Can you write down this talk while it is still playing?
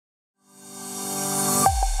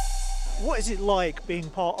is it like being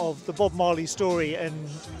part of the Bob Marley story and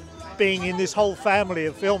being in this whole family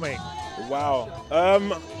of filming? Wow.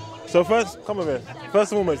 So first, come over here.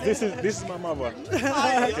 First and foremost, this is my mother.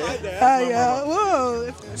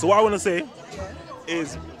 Whoa. So what I want to say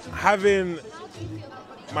is having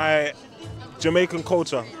my Jamaican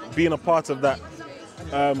culture, being a part of that.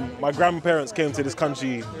 My grandparents came to this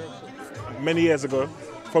country many years ago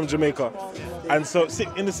from Jamaica, and so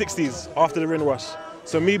in the 60s after the Rush.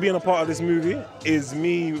 So me being a part of this movie is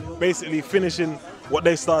me basically finishing what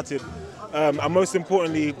they started. And most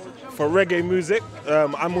importantly, for reggae music,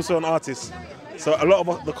 I'm also an artist. So a lot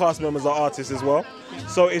of the cast members are artists as well.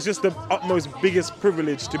 So it's just the utmost biggest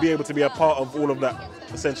privilege to be able to be a part of all of that,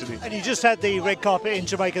 essentially. And you just had the red carpet in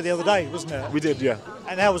Jamaica the other day, wasn't it? We did, yeah.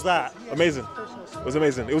 And how was that? Amazing. It was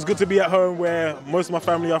amazing. It was good to be at home where most of my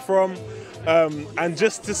family are from. And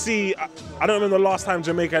just to see, I don't remember the last time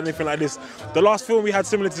Jamaica had anything like this. The last film we had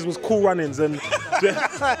similar to this was Cool Runnings, and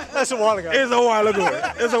that's a while ago. It's a while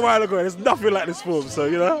ago. It's a while ago. There's nothing like this film, so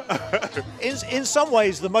you know. In some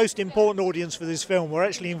ways, the most important audience for this film were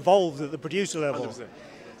actually involved at the producer level. 100%.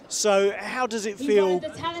 So how does it feel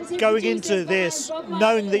going into this,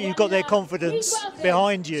 knowing that you've got their confidence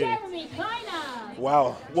behind you?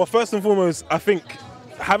 Wow. Well, first and foremost, I think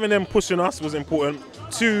having them pushing us was important.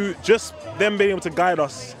 To just them being able to guide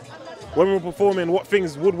us when we were performing, what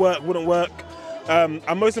things would work, wouldn't work.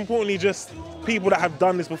 And most importantly, just people that have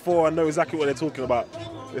done this before and know exactly what they're talking about,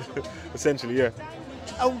 essentially, yeah.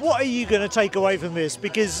 And what are you going to take away from this?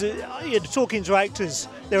 Because talking to actors,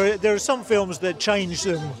 there are some films that change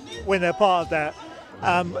them when they're part of that.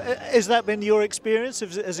 Has that been your experience?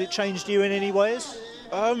 Has it changed you in any ways?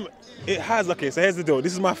 It has. Okay, so here's the deal.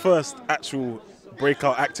 This is my first actual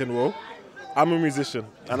breakout acting role. I'm a musician,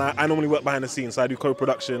 and I normally work behind the scenes, so I do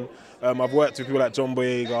co-production. I've worked with people like John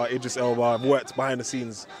Boyega, Idris Elba, I've worked behind the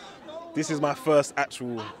scenes. This is my first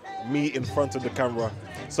actual me in front of the camera.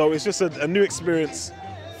 So it's just a new experience,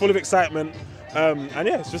 full of excitement, and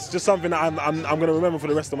yeah, it's just something that I'm going to remember for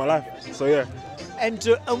the rest of my life, so yeah. And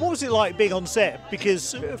what was it like being on set?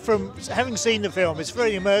 Because from having seen the film, it's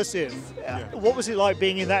very immersive. Yeah. What was it like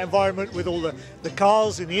being in that environment with all the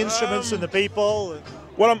cars and the instruments and the people?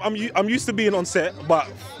 Well, I'm used to being on set, but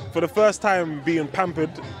for the first time being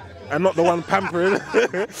pampered and not the one pampering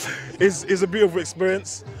is a beautiful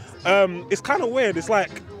experience. It's kind of weird. It's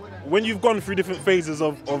like when you've gone through different phases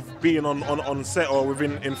of being on set or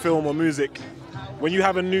in film or music, when you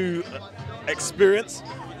have a new experience,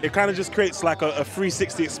 it kind of just creates like a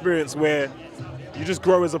 360 experience where you just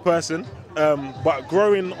grow as a person. But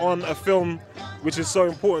growing on a film which is so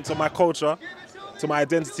important to my culture, to my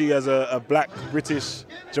identity as a black, British,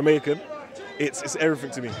 Jamaican, it's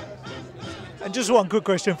everything to me. And just one quick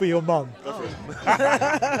question for your mum. How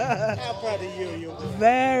proud are you?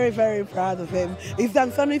 Very, very proud of him. He's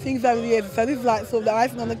done so many things over the years, so this is like sort of the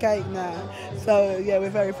icing on the cake now. So yeah,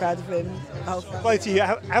 we're very proud of him. Both of you,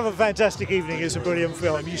 have a fantastic evening. It's a brilliant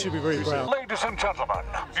film. You should be very proud. Ladies and gentlemen,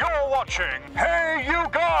 you're watching Hey You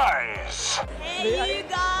Guys! Hey you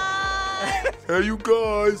guys! Hey you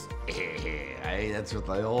guys! Hey, that's what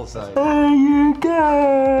they all say. Hey you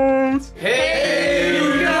guys! Hey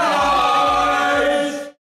you guys!